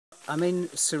I'm in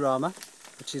Surama,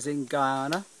 which is in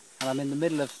Guyana, and I'm in the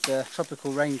middle of the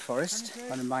tropical rainforest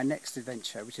on my next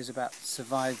adventure, which is about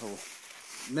survival.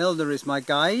 Milner is my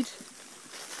guide,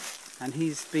 and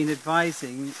he's been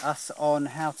advising us on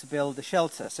how to build a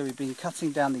shelter. So we've been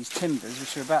cutting down these timbers,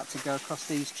 which are about to go across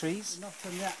these trees. Not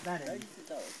from that end.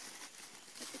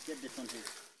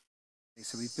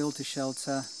 So we built a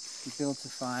shelter, we built a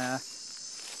fire,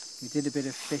 we did a bit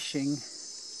of fishing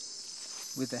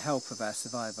with the help of our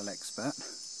survival expert,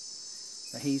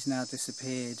 but he's now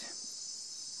disappeared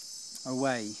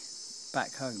away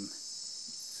back home.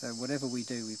 So whatever we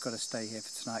do, we've got to stay here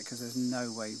for tonight because there's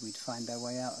no way we'd find our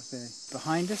way out of there.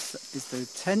 Behind us is the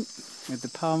tent with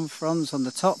the palm fronds on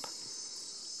the top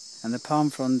and the palm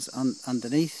fronds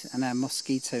underneath, and our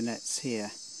mosquito nets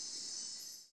here.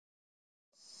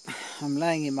 I'm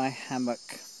laying in my hammock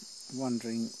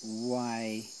wondering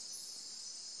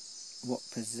what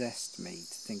possessed me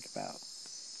to think about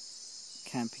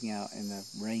camping out in the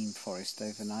rainforest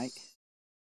overnight.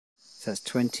 So it's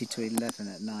 20 to 11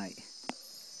 at night.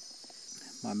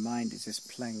 My mind is just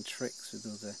playing tricks with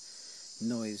all the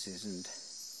noises, and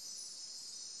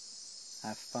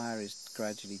our fire is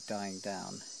gradually dying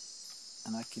down,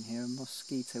 and I can hear a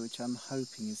mosquito which I'm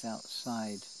hoping is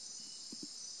outside.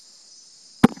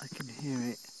 I can hear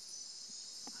it.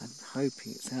 I'm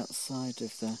hoping it's outside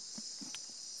of the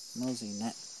mozzie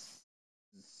net.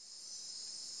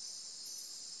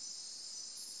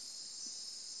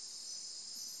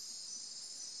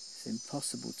 It's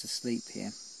impossible to sleep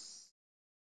here.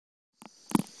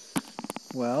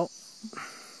 Well,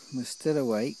 we're still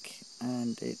awake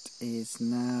and it is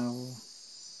now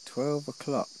 12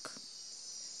 o'clock.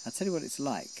 I'll tell you what it's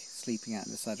like sleeping out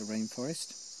in the side of a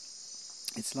rainforest.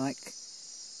 It's like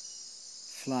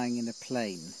flying in a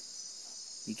plane.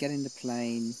 You get in the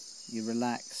plane, you're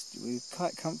relaxed, you're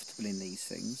quite comfortable in these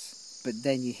things, but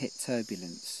then you hit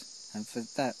turbulence, and for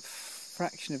that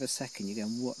fraction of a second you're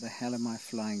going, what the hell am I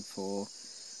flying for?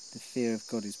 The fear of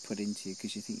God is put into you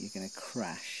because you think you're going to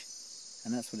crash.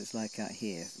 And that's what it's like out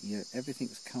here.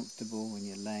 Everything's comfortable when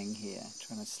you're laying here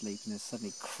trying to sleep, and there's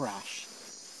suddenly crash,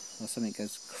 or something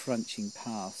goes crunching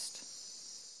past.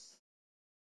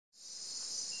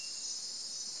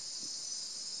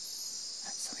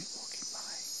 That's something walking by.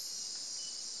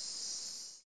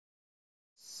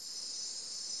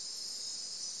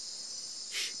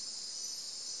 Shh.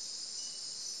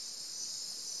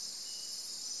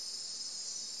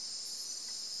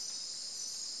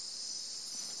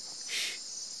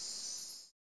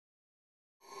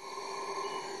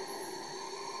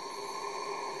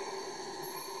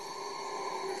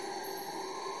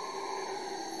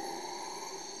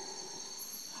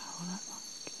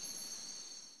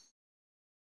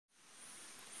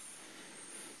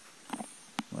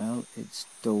 Well, it's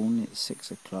dawn, it's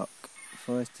 6 o'clock. The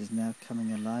forest is now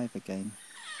coming alive again.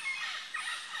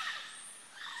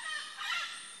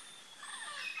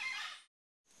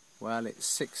 Well, it's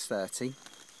 6:30,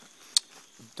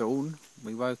 dawn.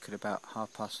 We woke at about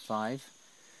 5:30.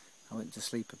 I went to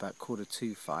sleep about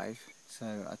 4:45.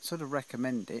 So I'd sort of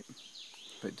recommend it,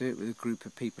 but do it with a group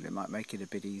of people. It might make it a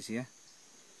bit easier,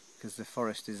 because the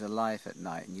forest is alive at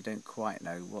night and you don't quite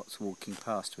know what's walking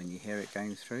past when you hear it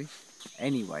going through.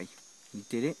 Anyway, we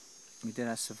did it. We did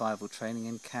our survival training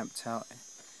and camped out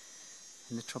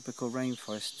in the tropical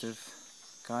rainforest of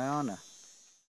Guyana.